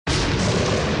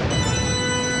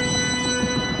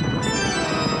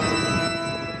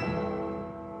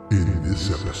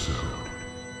this episode,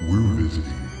 we're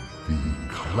visiting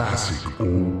the classic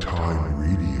old-time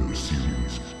radio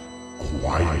series,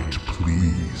 Quiet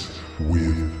Please,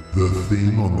 with The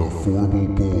Thing on the Fourble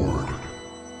board.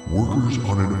 Workers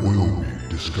on an oil rig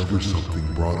discover something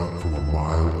brought up from a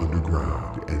mile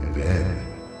underground, and then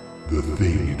the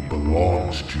thing it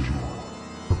belongs to.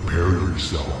 Prepare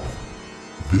yourself.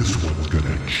 This one's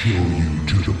gonna chill you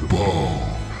to the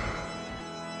bone.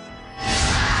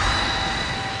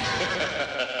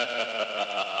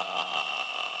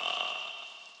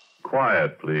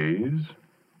 Quiet, please.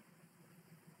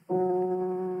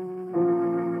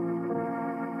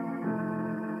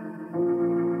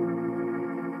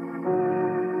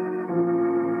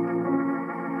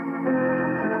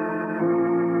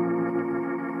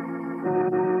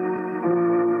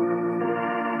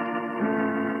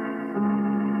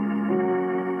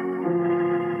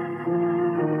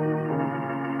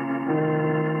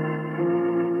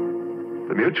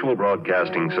 The Mutual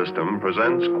Broadcasting System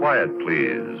presents Quiet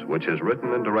Please, which is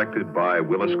written and directed by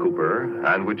Willis Cooper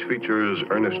and which features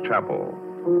Ernest Chappell.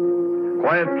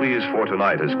 Quiet Please for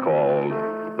tonight is called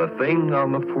The Thing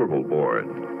on the Fourble board.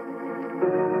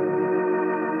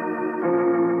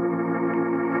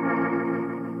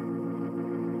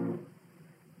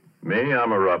 Me,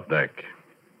 I'm a roughneck.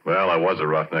 Well, I was a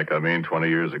roughneck, 20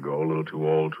 years ago. A little too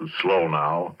old, too slow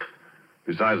now.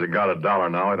 Besides, I got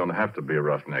 $1 now. I don't have to be a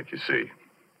roughneck, you see.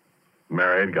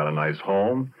 Married, got a nice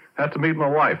home. Had to meet my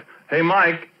wife. Hey,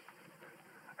 Mike.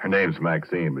 Her name's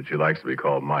Maxine, but she likes to be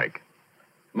called Mike.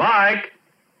 Mike!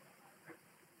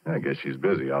 I guess she's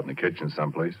busy out in the kitchen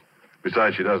someplace.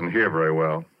 Besides, she doesn't hear very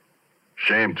well.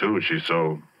 Shame, too. She's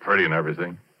so pretty and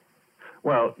everything.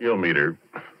 Well, you'll meet her.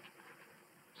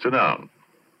 Sit down.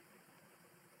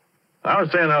 I was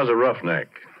saying I was a roughneck.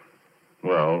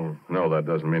 Well, no, that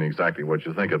doesn't mean exactly what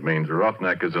you think it means. A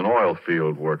roughneck is an oil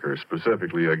field worker,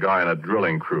 specifically a guy in a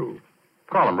drilling crew.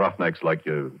 Call them roughnecks like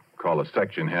you call a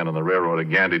section hand on the railroad a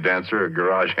gandy dancer, a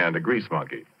garage hand a grease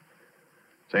monkey.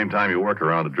 Same time you work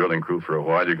around a drilling crew for a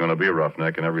while, you're going to be a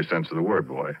roughneck in every sense of the word,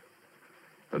 boy.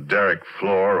 A derrick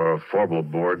floor or a Fourble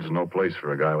board's no place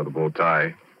for a guy with a bow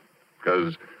tie.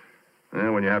 Because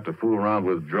when you have to fool around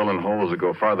with drilling holes that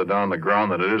go farther down the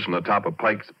ground than it is from the top of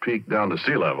Pike's Peak down to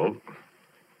sea level...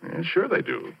 Yeah, sure they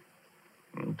do.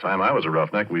 The time I was a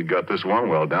roughneck, we got this one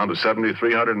well down to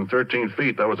 7,313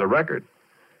 feet. That was a record.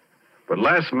 But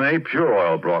last May, Pure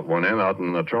Oil brought one in out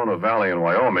in the Natrona Valley in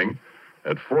Wyoming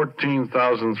at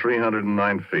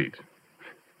 14,309 feet.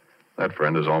 That,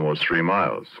 friend, is almost 3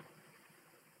 miles.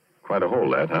 Quite a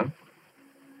hole, that, huh?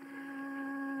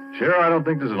 Sure, I don't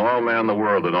think there's an oil man in the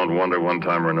world that don't wonder one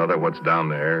time or another what's down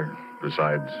there,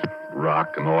 besides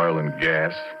rock and oil and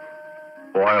gas.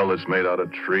 Oil that's made out of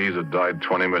trees that died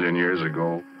 20 million years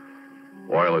ago.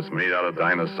 Oil that's made out of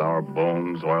dinosaur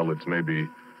bones. Oil that's maybe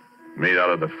made out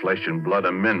of the flesh and blood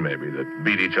of men, maybe, that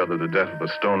beat each other to death with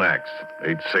a stone axe,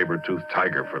 ate saber-toothed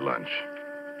tiger for lunch.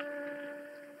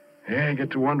 Yeah, you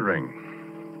get to wondering.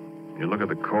 You look at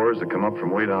the cores that come up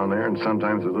from way down there, and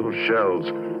sometimes the little shells,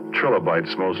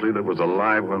 trilobites mostly, that was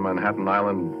alive when Manhattan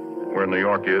Island, where New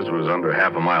York is, was under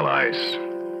half a mile of ice.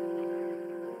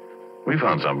 We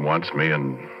found something once, me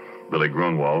and Billy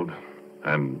Grunwald,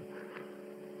 and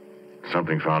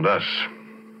something found us.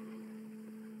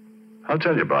 I'll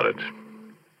tell you about it.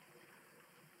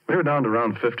 We were down to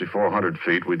around 5,400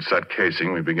 feet. We'd set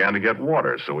casing. We began to get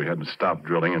water, so we had to stop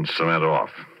drilling and cement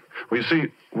off. Well, you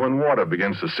see, when water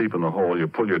begins to seep in the hole, you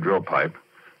pull your drill pipe,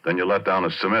 then you let down a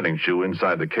cementing shoe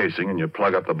inside the casing, and you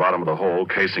plug up the bottom of the hole,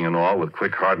 casing and all, with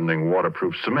quick-hardening,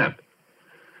 waterproof cement.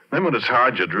 Then when it's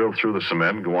hard, you drill through the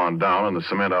cement and go on down, and the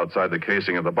cement outside the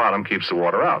casing at the bottom keeps the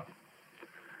water out.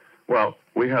 Well,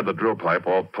 we had the drill pipe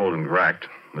all pulled and racked.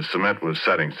 The cement was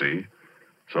setting, see,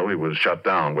 so we was shut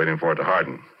down, waiting for it to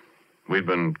harden. We'd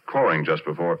been coring just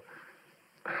before.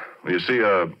 Well, you see,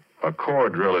 a core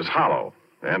drill is hollow,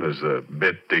 and as the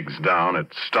bit digs down,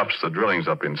 it stuffs the drillings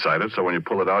up inside it, so when you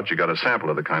pull it out, you got a sample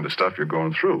of the kind of stuff you're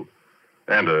going through.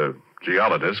 And a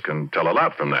geologist can tell a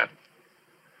lot from that.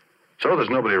 So there's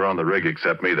nobody around the rig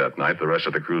except me that night. The rest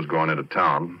of the crew's going into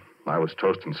town. I was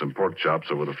toasting some pork chops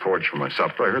over the forge for my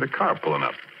supper. I heard a car pulling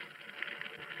up.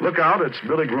 Look out, it's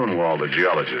Billy Grunwald, the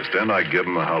geologist, and I give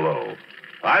him a hello.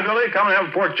 Hi, Billy. Come and have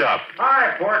a pork chop.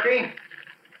 Hi, Porky.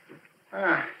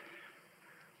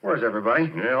 Where's everybody?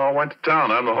 They all went to town.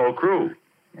 I'm the whole crew.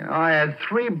 You know, I had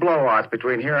 3 blowouts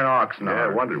between here and Oxnard. Yeah, I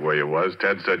wondered where you was.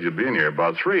 Ted said you'd be in here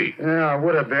about 3. Yeah, I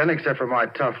would have been, except for my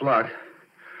tough luck.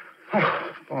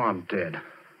 Oh, I'm dead.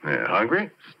 Yeah,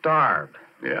 hungry? Starved.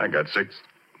 Yeah, I got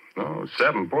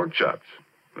 7 pork chops.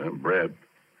 And bread.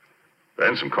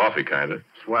 And some coffee, kind of.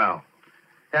 Swell.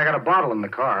 Hey, I got a bottle in the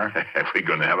car. We're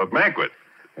going to have a banquet.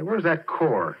 Hey, where's that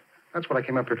core? That's what I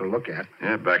came up here to look at.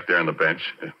 Yeah, back there on the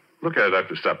bench. Look at it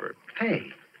after supper.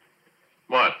 Hey,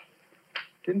 What?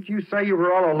 didn't you say you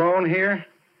were all alone here?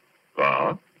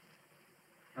 Uh-huh.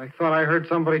 I thought I heard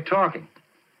somebody talking.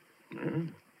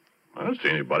 I don't see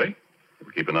anybody. If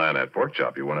we keep an eye on that pork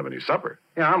chop, you won't have any supper.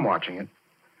 Yeah, I'm watching it.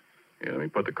 Here, let me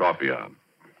put the coffee on.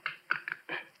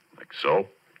 Like so.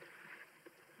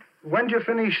 When'd you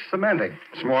finish cementing?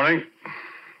 This morning,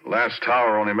 last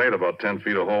tower only made about 10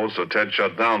 feet of holes, so Ted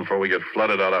shut down before we get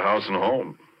flooded out of house and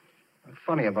home.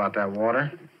 Funny about that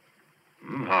water.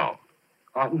 How?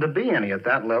 Oughtn't to be any at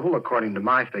that level, according to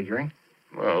my figuring.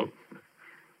 Well,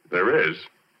 there is.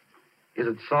 Is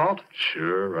it salt?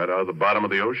 Sure, right out of the bottom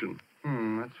of the ocean.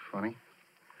 That's funny.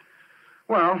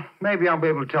 Well, maybe I'll be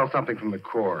able to tell something from the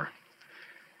core.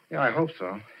 Yeah, I hope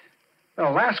so.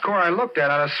 Well, last core I looked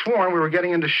at, I'd have sworn we were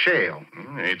getting into shale.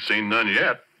 Ain't seen none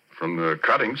yet from the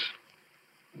cuttings.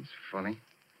 That's funny.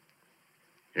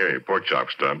 Here, your pork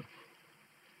chop's done.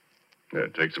 Yeah,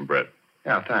 take some bread.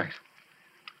 Yeah, thanks.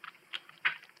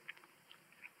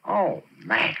 Oh,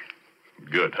 man.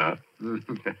 Good, huh?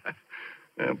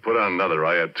 Yeah, put on another.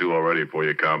 I had 2 already before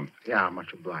you come. Yeah,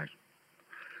 much obliged.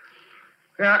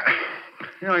 Yeah,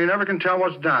 you never can tell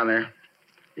what's down there.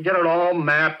 You get it all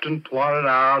mapped and plotted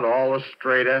out, all the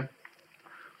straighter.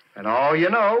 And all you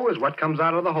know is what comes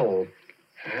out of the hole.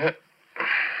 Yeah,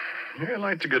 I'd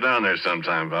like to go down there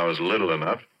sometime if I was little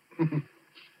enough.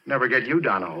 Never get you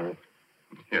down a hole.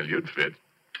 Yeah, you'd fit.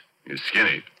 You're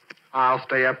skinny. I'll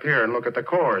stay up here and look at the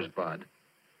cores, Bud.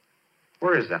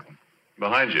 Where is that one?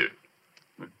 Behind you.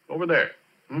 Over there.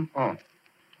 Oh.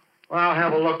 Well, I'll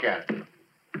have a look at it.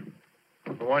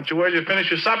 Well, why don't you wait till you finish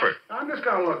your supper? I'm just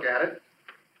going to look at it.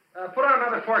 Put on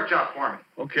another pork chop for me.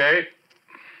 Okay.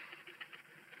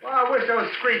 Well, I wish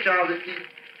those screech owls would keep...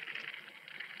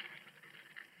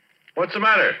 What's the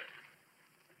matter?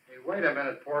 Hey, wait a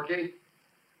minute, Porky.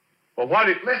 Well, why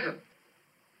did... Listen.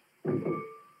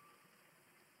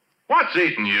 What's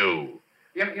eating you?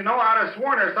 You know, I'd have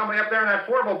sworn there's somebody up there in that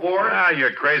Fourble board. Ah,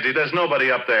 you're crazy. There's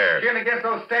nobody up there. Getting against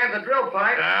those stands of drill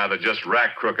pipe. Ah, they're just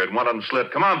rack crooked. One of them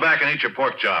slipped. Come on back and eat your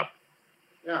pork chop.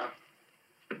 Yeah.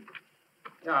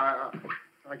 Yeah,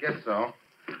 I guess so.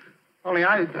 Only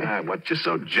What you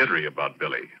so jittery about,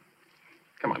 Billy?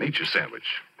 Come on, eat your sandwich.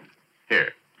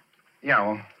 Here. Yeah,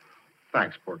 well,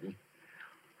 thanks, Porky.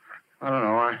 I don't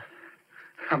know.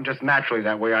 I'm just naturally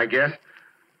that way, I guess.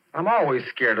 I'm always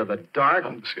scared of the dark.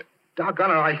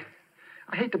 Doggone it,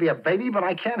 I hate to be a baby, but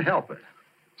I can't help it.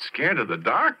 Scared of the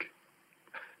dark?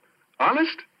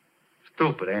 Honest?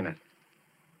 Stupid, ain't it?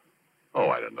 Oh,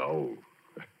 I don't know.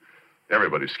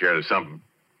 Everybody's scared of something.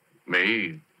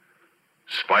 Me.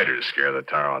 Spiders scare the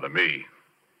tar out of me.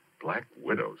 Black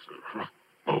widows.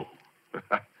 Oh.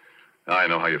 I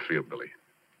know how you feel, Billy.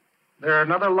 There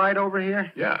another light over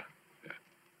here? Yeah.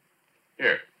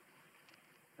 Here.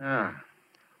 Ah.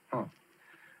 Oh.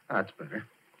 That's better.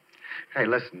 Hey,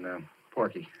 listen,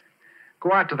 Porky.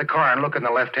 Go out to the car and look in the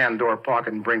left-hand door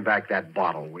pocket and bring back that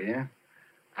bottle, will you?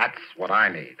 That's what I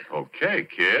need. Okay,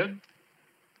 kid.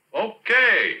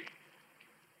 Okay.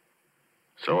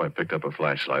 So I picked up a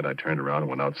flashlight. I turned around and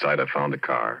went outside. I found the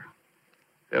car.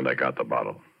 And I got the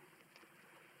bottle.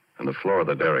 And the floor of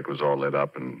the derrick was all lit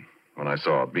up, and when I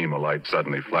saw a beam of light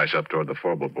suddenly flash up toward the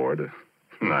Fourble board,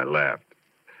 I laughed.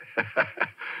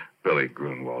 Billy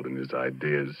Grunwald and his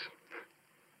ideas.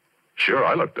 Sure,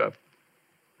 I looked up.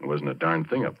 There wasn't a darn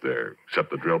thing up there, except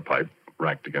the drill pipe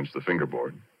racked against the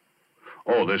fingerboard.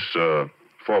 Oh, this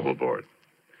Fourble board.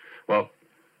 Well,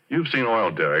 you've seen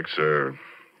oil derricks or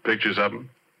pictures of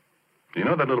them. Do you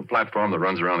know that little platform that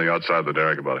runs around the outside of the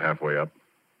derrick about halfway up?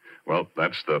 Well,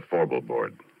 that's the Fourble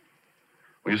board.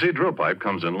 Well, you see, a drill pipe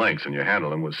comes in lengths, and you handle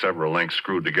them with several lengths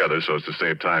screwed together so as to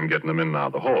save time getting them in and out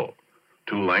of the hole.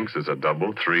 2 lengths is a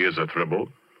double, 3 is a triple,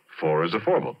 4 is a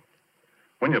Fourble.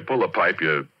 When you pull the pipe,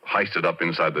 you heist it up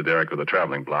inside the derrick with a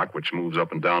traveling block, which moves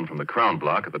up and down from the crown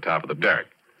block at the top of the derrick.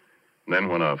 And then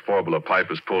when a Fourble of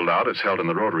pipe is pulled out, it's held in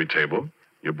the rotary table.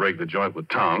 You break the joint with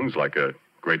tongs, like a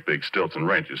great big Stilton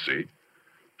wrench, you see.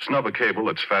 Snub a cable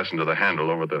that's fastened to the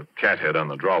handle over the cathead on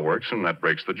the drawworks, and that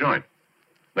breaks the joint.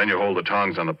 Then you hold the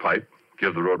tongs on the pipe,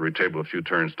 give the rotary table a few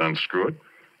turns to unscrew it.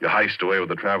 You heist away with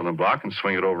the traveling block and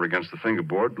swing it over against the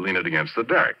fingerboard, lean it against the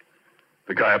derrick.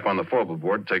 The guy up on the Fourble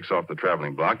board takes off the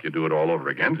traveling block. You do it all over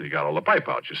again till you got all the pipe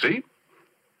out, you see?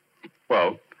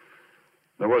 Well,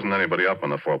 there wasn't anybody up on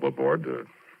the Fourble board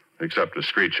except a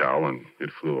screech owl, and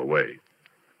it flew away.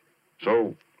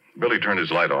 So Billy turned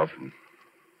his light off, and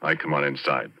I come on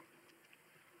inside.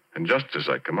 And just as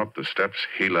I come up the steps,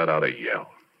 he let out a yell.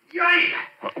 Yay!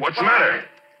 What's the matter?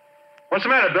 What's the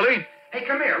matter, Billy? Hey,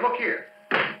 come here. Look here.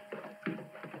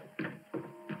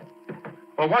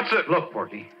 Well, what's it? Look,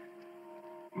 Porky.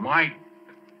 My...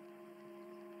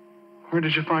 Where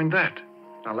did you find that?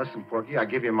 Now, listen, Porky, I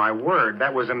give you my word.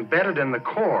 That was embedded in the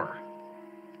core.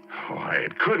 Why,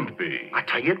 it couldn't be. I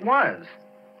tell you it was.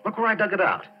 Look where I dug it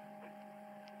out.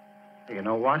 Hey, you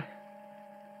know what?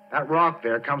 That rock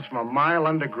there comes from a mile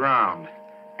underground.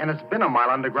 And it's been a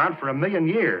mile underground for 1,000,000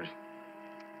 years.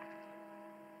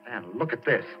 And look at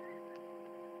this.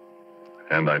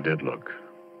 And I did look.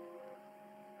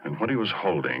 And what he was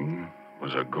holding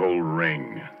was a gold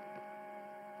ring.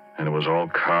 And it was all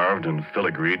carved and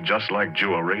filigreed just like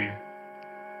jewelry.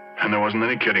 And there wasn't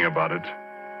any kidding about it.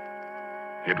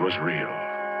 It was real.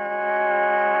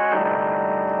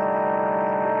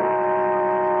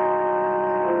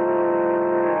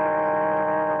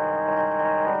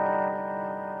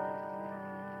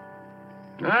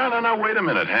 No, wait a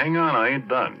minute. Hang on, I ain't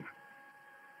done.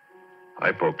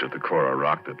 I poked at the core of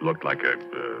rock that looked like a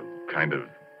kind of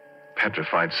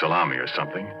petrified salami or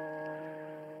something.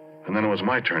 And then it was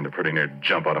my turn to pretty near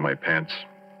jump out of my pants.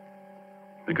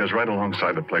 Because right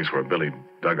alongside the place where Billy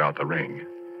dug out the ring,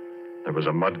 there was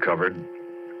a mud-covered,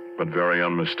 but very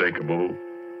unmistakable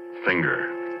finger.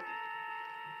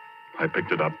 I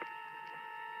picked it up,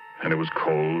 and it was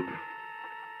cold,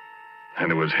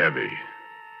 and it was heavy,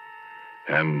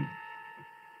 and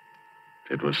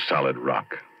it was solid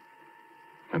rock.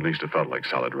 At least it felt like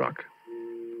solid rock.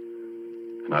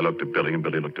 And I looked at Billy, and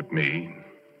Billy looked at me.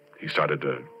 He started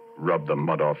to rub the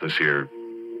mud off this here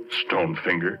stone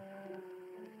finger.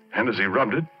 And as he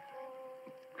rubbed it,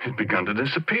 it begun to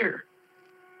disappear.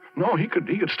 No, he could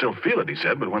still feel it, he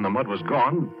said, but when the mud was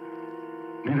gone,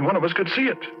 neither one of us could see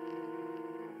it.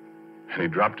 And he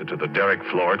dropped it to the derrick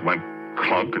floor. It went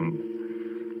clunk, and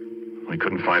we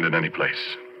couldn't find it any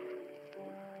place.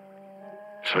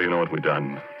 So you know what we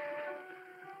done?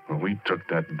 Well, we took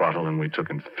that bottle and we took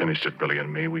and finished it, Billy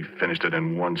and me. We finished it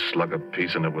in one slug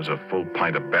apiece, and it was a full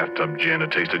pint of bathtub gin.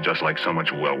 It tasted just like so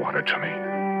much well water to me.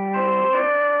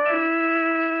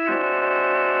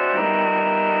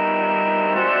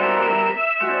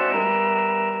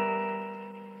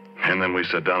 And then we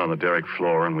sat down on the derrick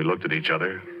floor and we looked at each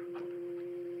other.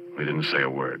 We didn't say a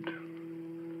word.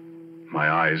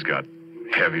 My eyes got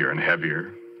heavier and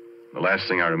heavier. The last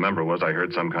thing I remember was I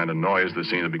heard some kind of noise that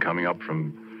seemed to be coming up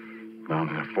from down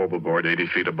the Fourble board 80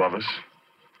 feet above us.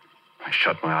 I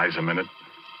shut my eyes a minute.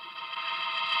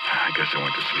 I guess I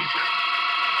went to sleep.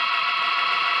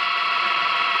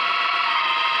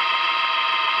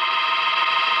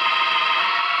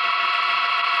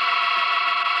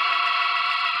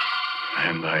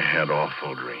 And I had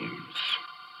awful dreams.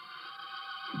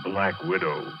 Black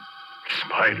widow,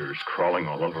 spiders crawling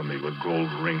all over me with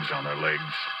gold rings on their legs.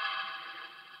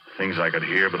 Things I could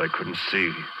hear, but I couldn't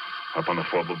see up on the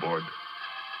Fourble board.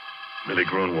 Billy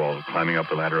Grunwald climbing up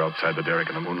the ladder outside the derrick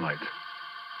in the moonlight.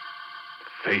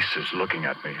 Faces looking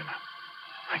at me, and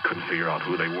I couldn't figure out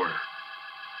who they were.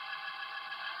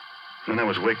 Then I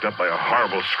was waked up by a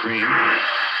horrible scream.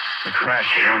 A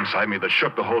crash alongside me that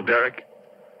shook the whole derrick.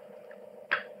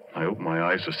 I opened my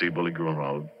eyes to see Billy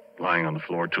Grunwald lying on the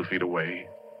floor 2 feet away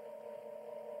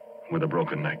with a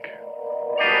broken neck.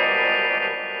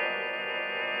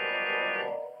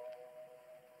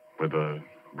 With a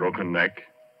broken neck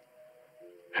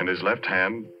and his left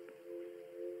hand,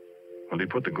 well, he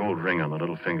put the gold ring on the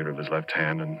little finger of his left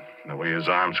hand, and the way his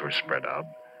arms were spread out,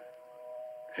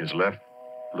 his left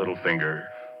little finger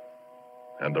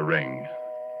and the ring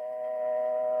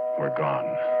were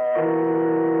gone.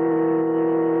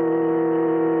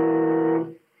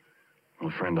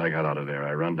 Well, friend, I got out of there.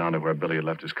 I run down to where Billy had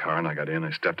left his car, and I got in.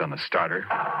 I stepped on the starter, and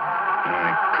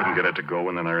I couldn't get it to go,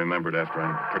 and then I remembered after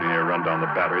I pretty near run down the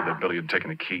battery that Billy had taken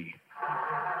the key.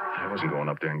 I wasn't going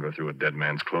up there and go through a dead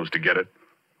man's clothes to get it.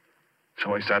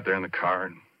 So I sat there in the car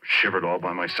and shivered all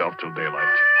by myself till daylight.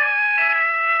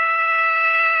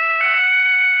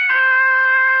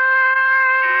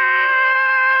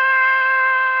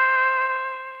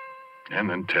 And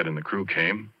then Ted and the crew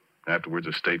came. Afterwards,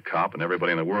 a state cop, and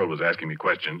everybody in the world was asking me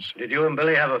questions. Did you and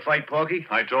Billy have a fight, Porky?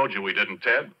 I told you we didn't,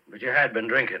 Ted. But you had been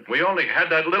drinking. We only had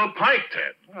that little pint,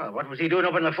 Ted. Well, what was he doing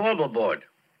up on the Fourble board?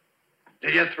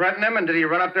 Did you threaten him, and did he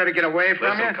run up there to get away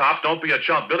from you? Listen, cop, don't be a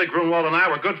chump. Billy Grunwald and I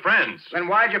were good friends. Then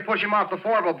why'd you push him off the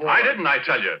Fourble board? I didn't, I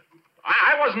tell you.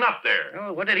 I wasn't up there.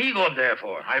 Oh, what did he go up there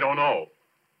for? I don't know.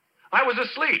 I was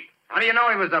asleep. How do you know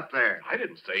he was up there? I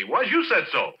didn't say he was. You said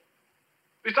so.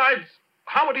 Besides,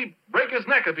 how would he break his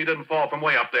neck if he didn't fall from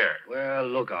way up there? Well,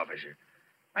 look, officer.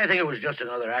 I think it was just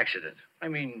another accident. I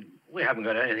mean, we haven't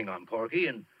got anything on Porky,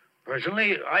 and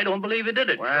Personally, I don't believe he did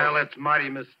it. Well, it's mighty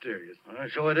mysterious.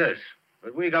 So it is.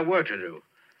 But we got work to do.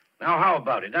 Now, how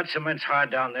about it? That cement's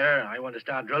hard down there. I want to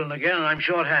start drilling again, and I'm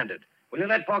short-handed. Will you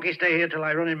let Porky stay here till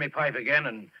I run in my pipe again,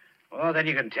 and... Well, then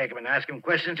you can take him and ask him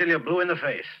questions till you're blue in the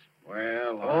face.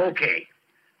 Well, Okay.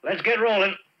 Let's get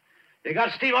rolling. You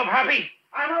got steam up, Happy?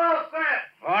 I'm all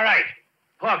set. All right.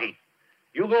 Porky,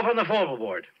 you go from the Fourble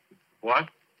board. What?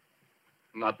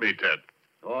 Not me, Ted.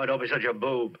 Oh, don't be such a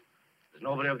boob. There's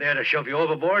nobody up there to shove you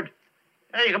overboard.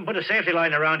 And you can put a safety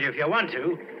line around you if you want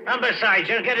to. And besides,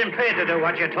 you're getting paid to do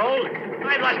what you're told.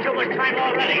 I've lost too much time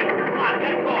already. Come on,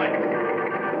 get going.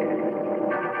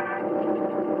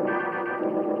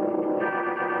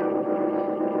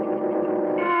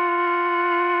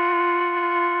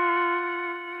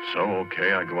 So,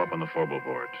 okay, I go up on the Fourble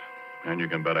board. And you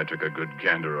can bet I took a good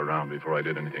gander around before I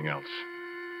did anything else.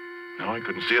 No, I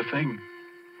couldn't see a thing.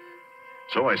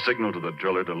 So I signaled to the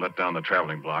driller to let down the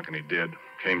traveling block, and he did.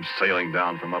 Came sailing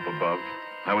down from up above.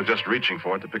 I was just reaching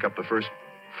for it to pick up the first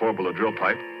Fourble of drill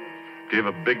pipe. Gave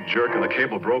a big jerk, and the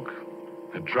cable broke.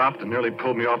 It dropped and nearly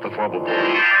pulled me off the Fourble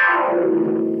board.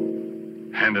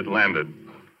 And it landed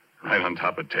right on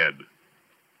top of Ted.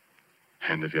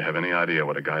 And if you have any idea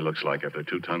what a guy looks like after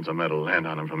 2 tons of metal land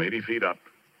on him from 80 feet up,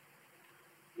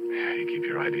 yeah, you keep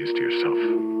your ideas to yourself.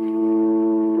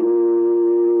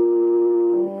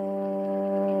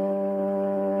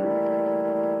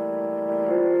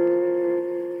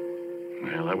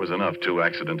 Well, that was enough. 2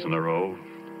 accidents in a row.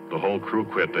 The whole crew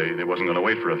quit. They wasn't going to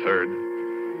wait for a third.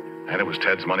 And it was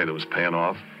Ted's money that was paying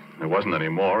off. There wasn't any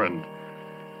more, and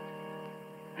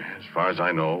as far as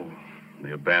I know,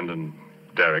 the abandoned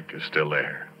derrick is still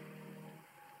there.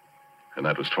 And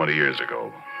that was 20 years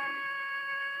ago.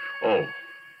 Oh,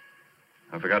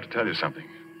 I forgot to tell you something.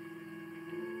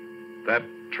 That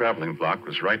traveling block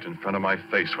was right in front of my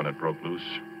face when it broke loose.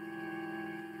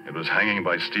 It was hanging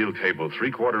by steel cable,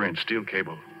 3/4-inch steel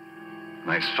cable.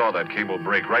 And I saw that cable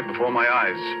break right before my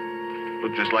eyes.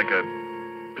 Looked just like a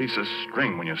piece of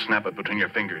string when you snap it between your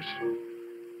fingers.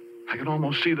 I could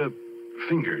almost see the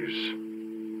fingers.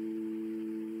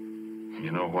 You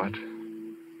know what?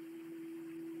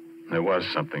 There was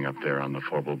something up there on the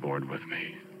Fourble board with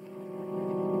me.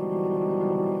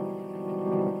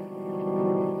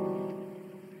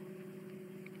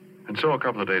 And so a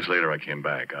couple of days later, I came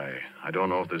back. I don't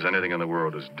know if there's anything in the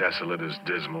world as desolate, as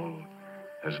dismal,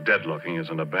 as dead-looking as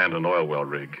an abandoned oil well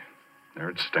rig. There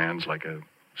it stands like a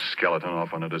skeleton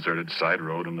off on a deserted side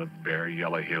road in the bare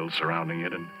yellow hills surrounding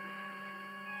it, and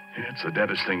it's the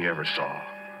deadest thing you ever saw.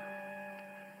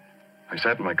 I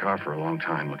sat in my car for a long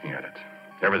time looking at it.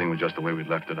 Everything was just the way we'd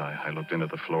left it. I looked into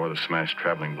the floor. The smashed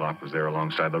traveling block was there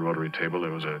alongside the rotary table.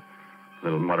 There was a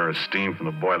little mutter of steam from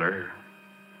the boiler.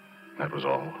 That was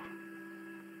all.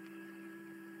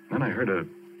 Then I heard a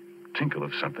tinkle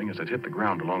of something as it hit the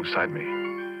ground alongside me.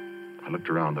 I looked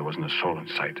around. There wasn't a soul in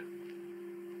sight.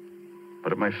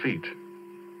 But at my feet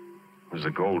was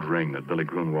the gold ring that Billy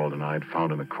Grunwald and I had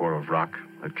found in the core of rock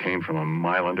that came from a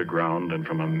mile underground and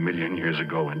from 1,000,000 years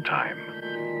ago in time.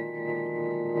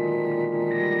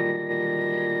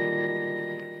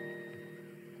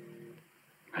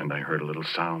 And I heard a little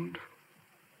sound.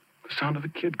 The sound of a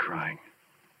kid crying.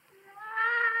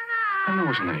 And there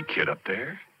wasn't any kid up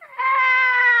there.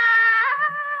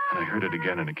 And I heard it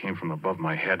again, and it came from above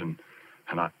my head, and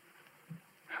I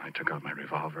took out my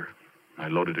revolver. I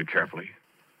loaded it carefully.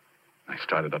 I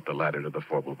started up the ladder to the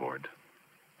Fourble board.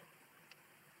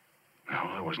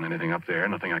 No, there wasn't anything up there,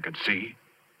 nothing I could see.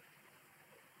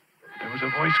 There was a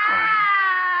voice crying.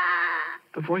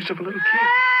 The voice of a little kid.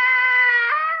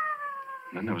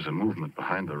 And then there was a movement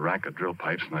behind the rack of drill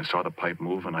pipes, and I saw the pipe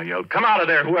move, and I yelled, "Come out of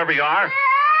there, whoever you are!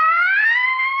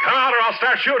 Come out or I'll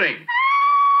start shooting!"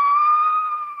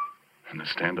 And the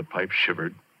stand-up pipe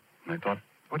shivered, and I thought,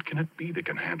 what can it be that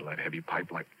can handle that heavy pipe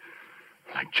like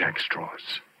jack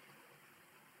straws?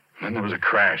 And then there was a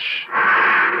crash.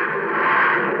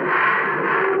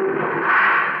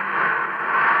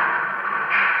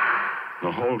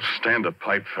 The whole stand-up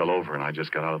pipe fell over, and I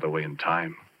just got out of the way in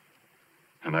time.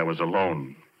 And I was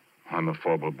alone on the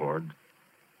Fourble board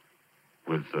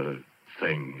with the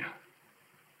thing.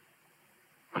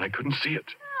 But I couldn't see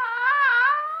it.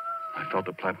 I felt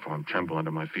the platform tremble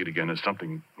under my feet again as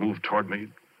something moved toward me.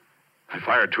 I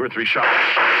fired 2 or 3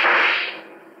 shots.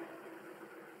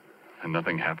 And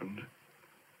nothing happened.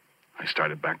 I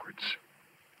started backwards.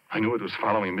 I knew it was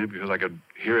following me because I could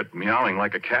hear it meowing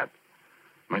like a cat.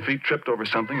 My feet tripped over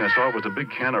something. I saw it was a big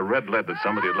can of red lead that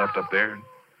somebody had left up there.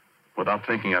 Without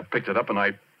thinking, I picked it up and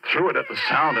I threw it at the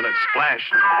sound, and it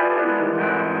splashed.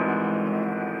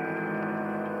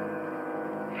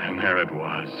 And there it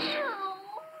was.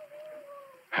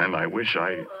 And I wish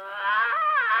the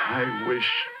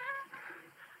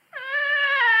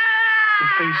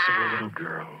face of a little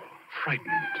girl,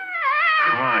 frightened,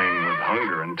 crying with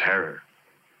hunger and terror.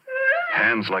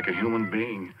 Hands like a human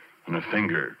being, and a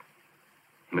finger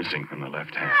missing from the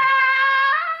left hand.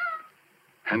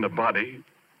 And a body.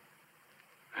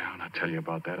 I'll not tell you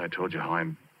about that. I told you how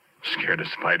I'm scared of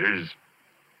spiders.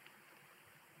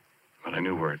 But I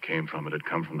knew where it came from. It had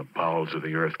come from the bowels of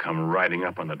the earth, come riding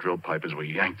up on the drill pipe as we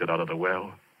yanked it out of the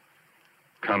well.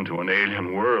 Come to an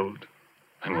alien world,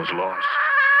 and was lost.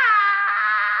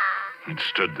 It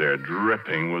stood there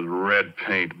dripping with red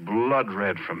paint, blood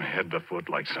red from head to foot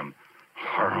like some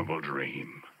horrible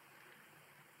dream.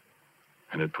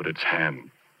 And it put its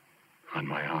hand on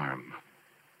my arm.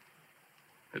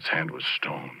 Its hand was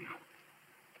stone.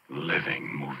 Living,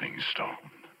 moving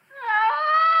stone.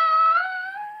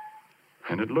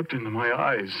 And it looked into my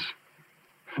eyes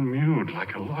and mewed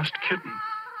like a lost kitten.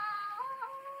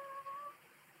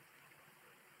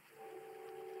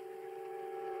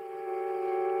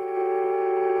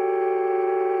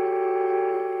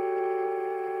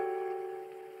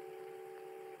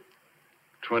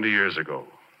 "20 years ago,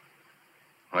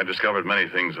 I discovered many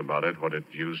things about it, what it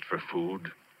used for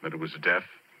food, that it was deaf,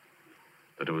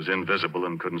 that it was invisible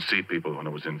and couldn't see people when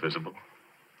it was invisible,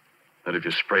 that if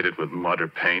you sprayed it with mud or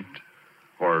paint,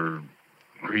 or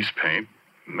grease paint,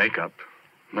 makeup,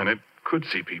 then it could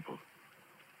see people.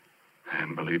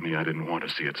 And believe me, I didn't want to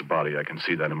see its body. I can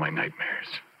see that in my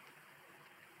nightmares.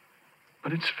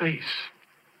 But its face,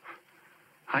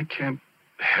 I can't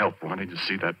help wanting to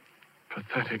see that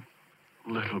pathetic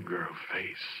little girl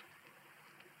face.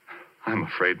 I'm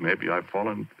afraid maybe I've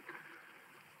fallen.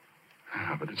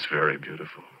 But it's very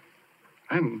beautiful.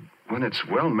 And when it's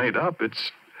well made up,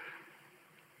 it's...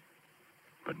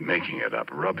 But making it up,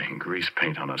 rubbing grease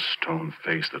paint on a stone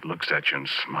face that looks at you and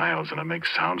smiles, and it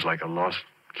makes sounds like a lost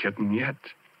kitten yet.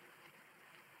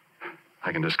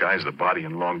 I can disguise the body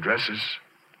in long dresses.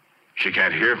 She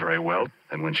can't hear very well,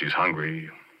 and when she's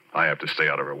hungry, I have to stay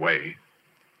out of her way.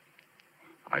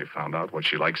 I found out what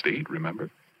she likes to eat, remember?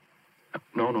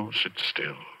 No, sit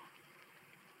still.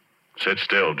 Sit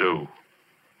still, do.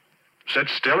 Sit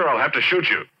still or I'll have to shoot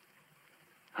you.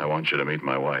 I want you to meet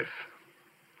my wife.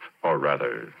 Or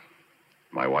rather,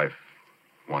 my wife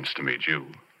wants to meet you.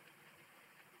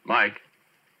 Mike?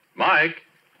 Mike?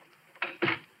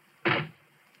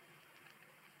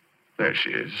 There she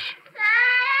is.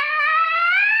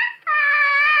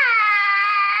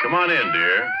 Come on in,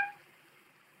 dear.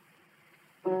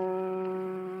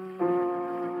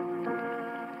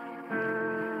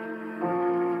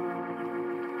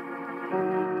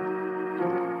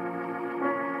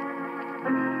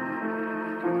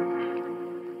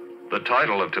 The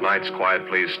title of tonight's Quiet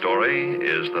Please story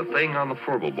is The Thing on the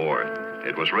Fourble Board.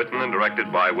 It was written and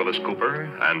directed by Willis Cooper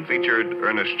and featured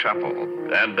Ernest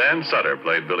Chappell. And Dan Sutter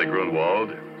played Billy Grunwald.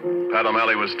 Pat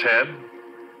O'Malley was Ted.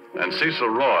 And Cecil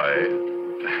Roy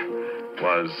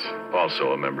was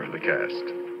also a member of the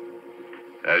cast.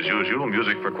 As usual,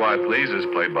 music for Quiet Please is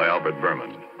played by Albert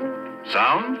Berman.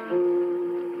 Sound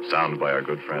by our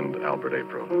good friend Albert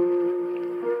April.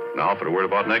 Now, for a word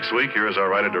about next week, here is our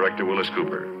writer-director, Willis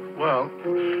Cooper. Well,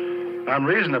 I'm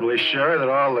reasonably sure that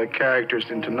all the characters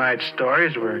in tonight's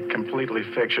stories were completely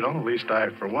fictional. At least I,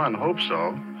 for one, hope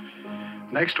so.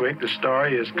 Next week, the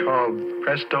story is called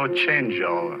Presto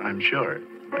Changeo, I'm sure.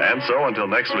 And so, until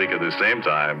next week at the same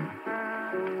time,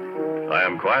 I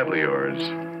am quietly yours,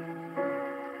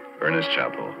 Ernest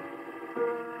Chappell.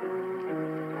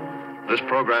 This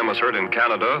program was heard in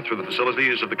Canada through the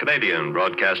facilities of the Canadian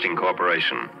Broadcasting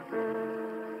Corporation.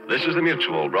 This is the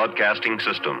Mutual Broadcasting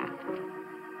System.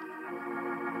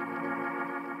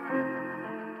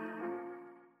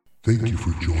 Thank you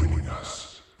for joining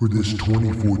us for this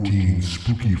 2014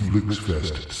 Spooky Flix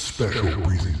Fest special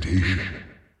presentation.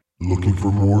 Looking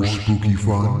for more spooky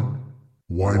fun?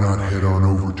 Why not head on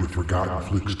over to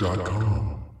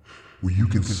ForgottenFlix.com, where you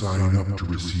can sign up to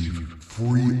receive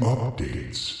free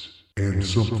updates and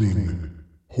something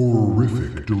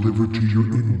horrific delivered to your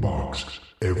inbox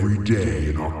every day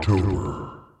in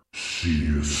October. See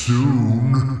you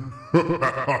soon.